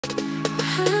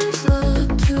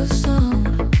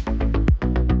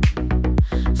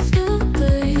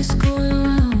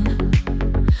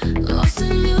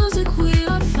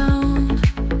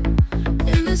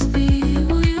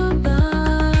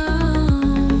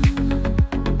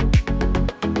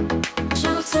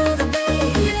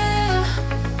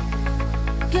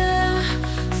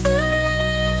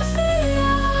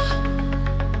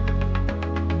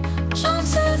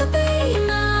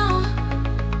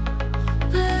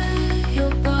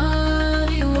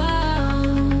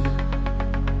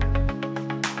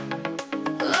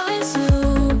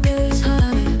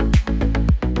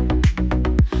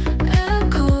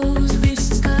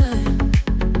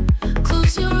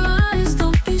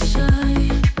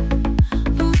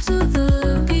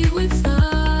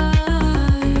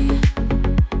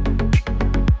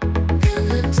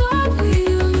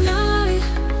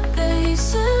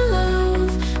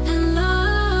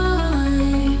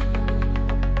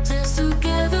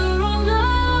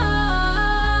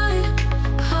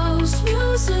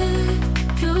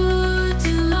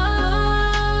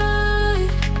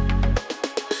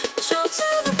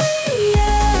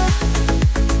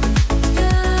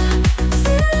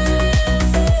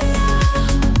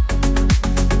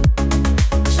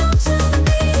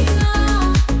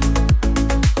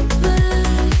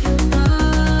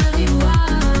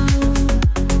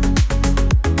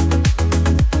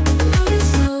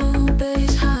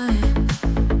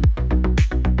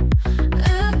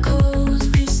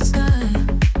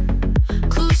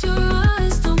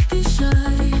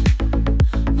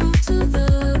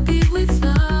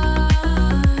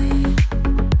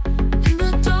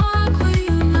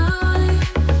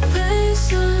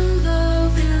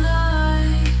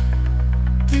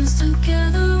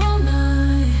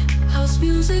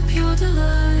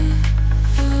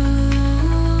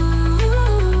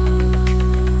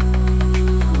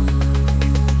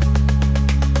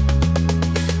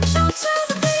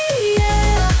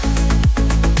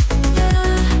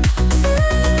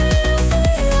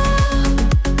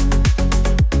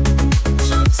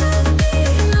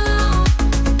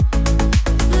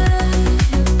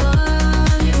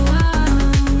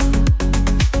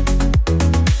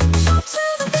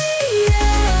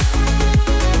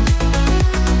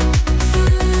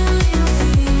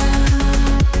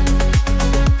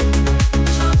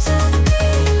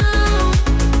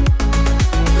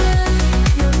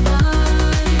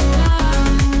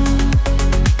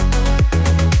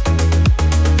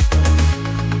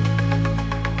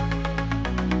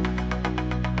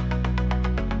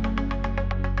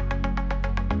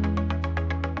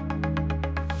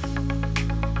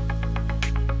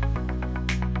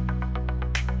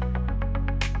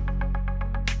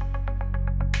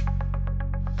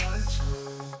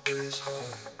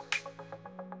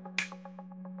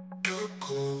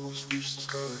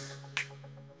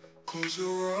Close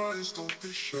your eyes, don't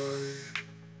be shy.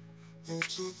 Move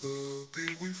to the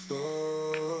beat we fly.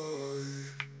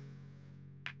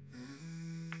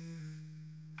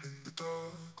 In the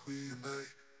dark we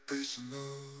unite, peace and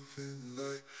love in the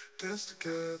light. Dance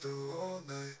together all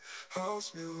night,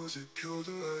 house music, pure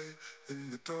delight. In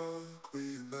the dark we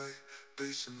unite,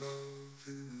 peace and love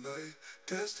in the light.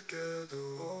 Dance together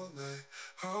all night,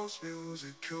 house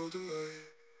music, pure delight.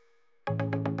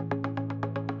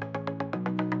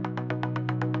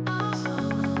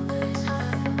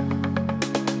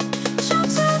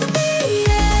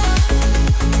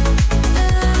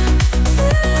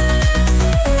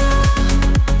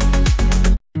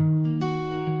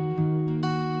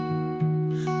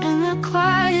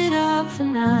 Quiet of the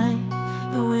night,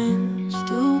 the winds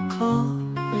do call,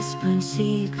 whispering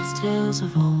secrets, tales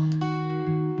of old.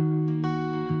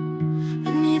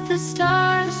 Beneath the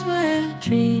stars where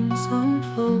dreams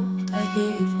unfold, I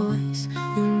hear your voice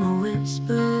in the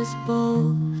whispers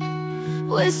bold.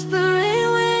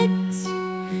 Whispering winds,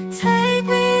 take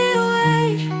me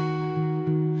away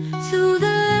to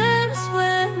the lands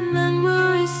where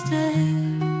memories stay.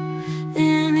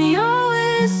 In your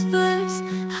whispers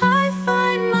I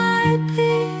find my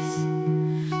peace.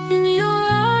 In your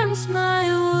arms my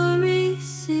worry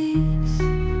cease.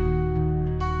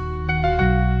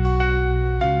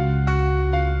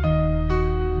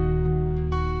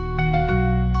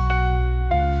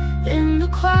 In the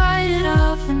quiet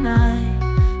of the night,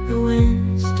 the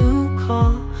winds do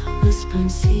call, whispering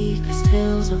secrets,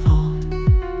 tales of old.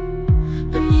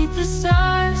 Beneath the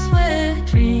stars where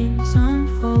dreams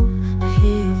unfold, I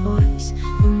hear your voice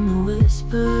in the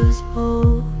whispers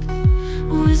bold.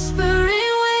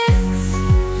 Whispering winds,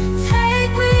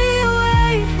 take me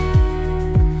away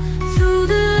to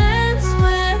the lands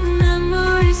where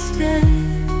memories stay.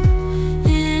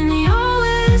 In your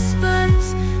whispers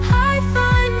I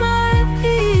find my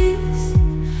peace.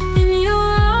 In your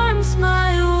arms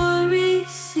my worry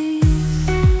cease.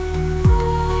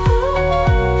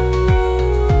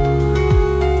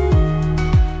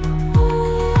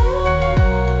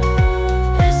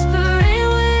 Whispering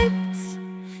winds,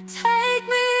 take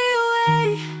me away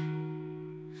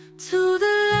to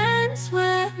the lands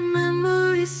where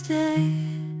memories stay.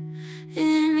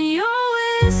 In your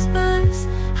whispers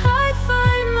I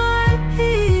find my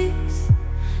peace.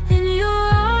 In your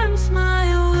arms my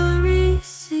worry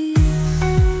cease.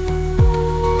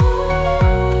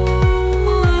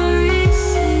 Worry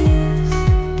cease.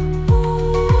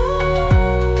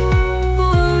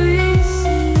 Worry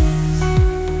cease.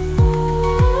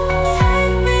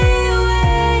 Take me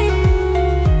away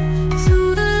to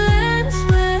the lands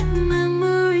where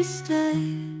memories stay.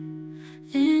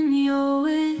 In your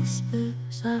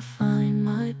whispers I find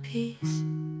my peace.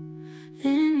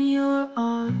 In your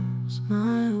arms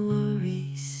my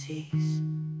worries cease.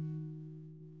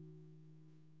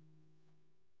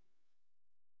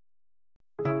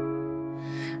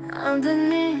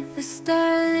 Underneath the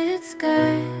starlit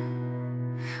sky,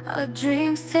 our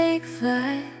dreams take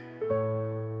flight.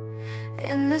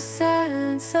 In the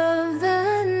silence of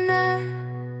the night,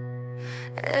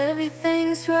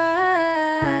 everything's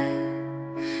right.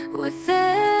 With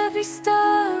every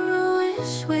star a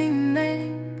wish we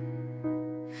make.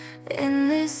 In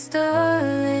this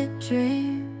starlit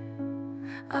dream,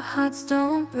 our hearts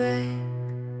don't break.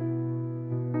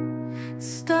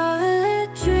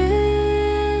 Starlit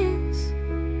dreams,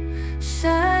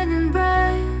 shining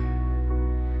bright.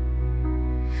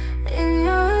 In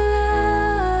your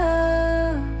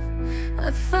love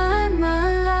I find my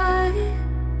light.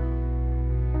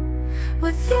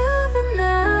 With you the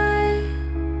night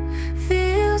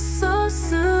feels so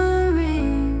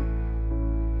serene.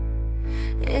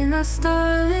 In our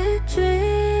starlit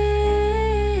dreams,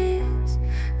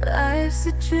 life's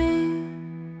a dream.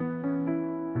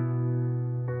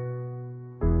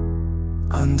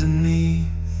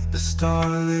 Underneath the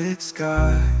starlit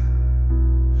sky,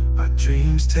 our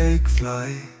dreams take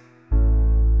flight.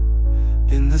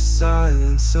 In the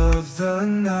silence of the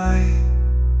night,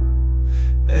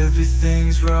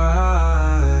 everything's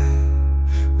right.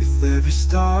 With every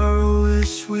star a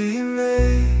wish we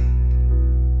make.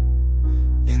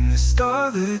 In the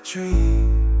starlit dream,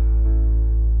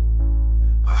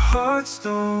 our hearts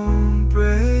don't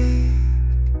break.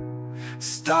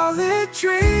 Starlit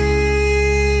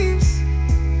dreams,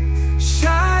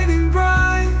 shining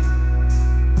bright.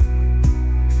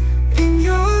 In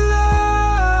your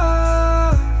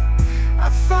love I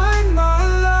find my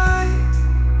light.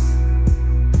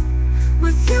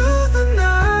 With you the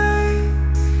night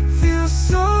feels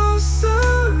so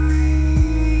serene.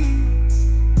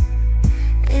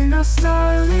 In our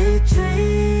starlit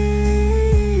dreams,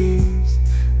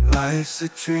 Life's a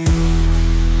dream.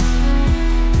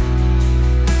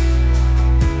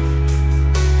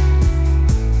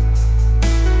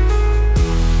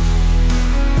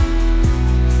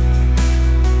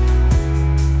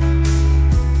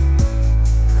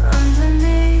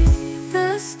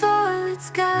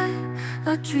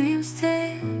 Our dreams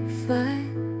take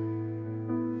flight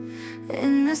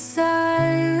in the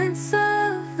silence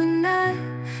of the night.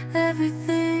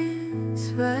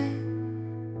 Everything's right.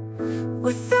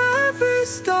 With every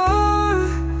star,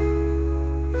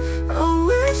 I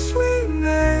wish we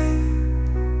made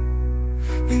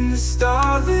in the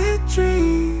starlit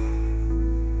dream.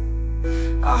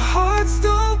 Our hearts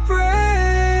don't break.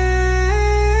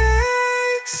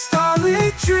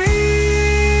 Starlit dream.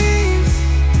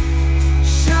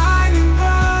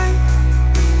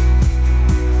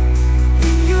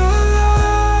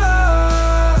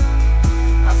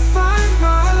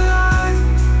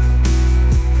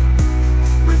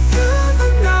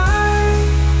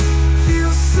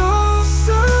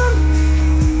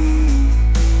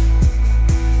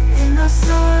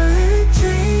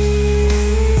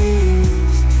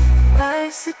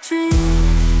 Life's a dream.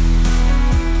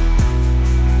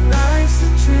 Life's a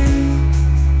dream.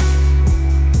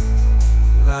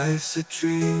 Life's a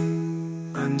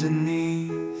dream.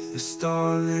 Underneath the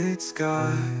starlit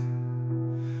sky,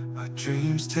 our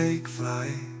dreams take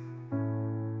flight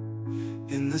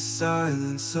in the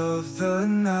silence of the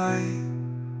night.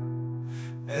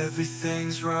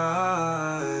 Everything's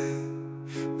right.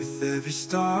 With every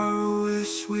star I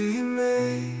wish we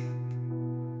made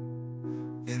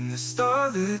in the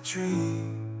starlit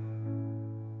dream.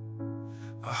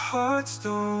 Our hearts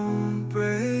don't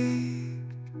break.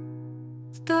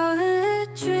 Starlit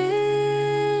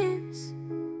dreams,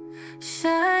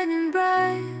 shining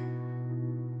bright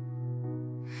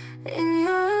in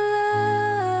your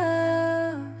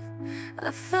love.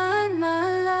 I find my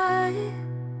light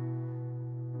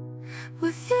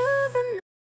with you.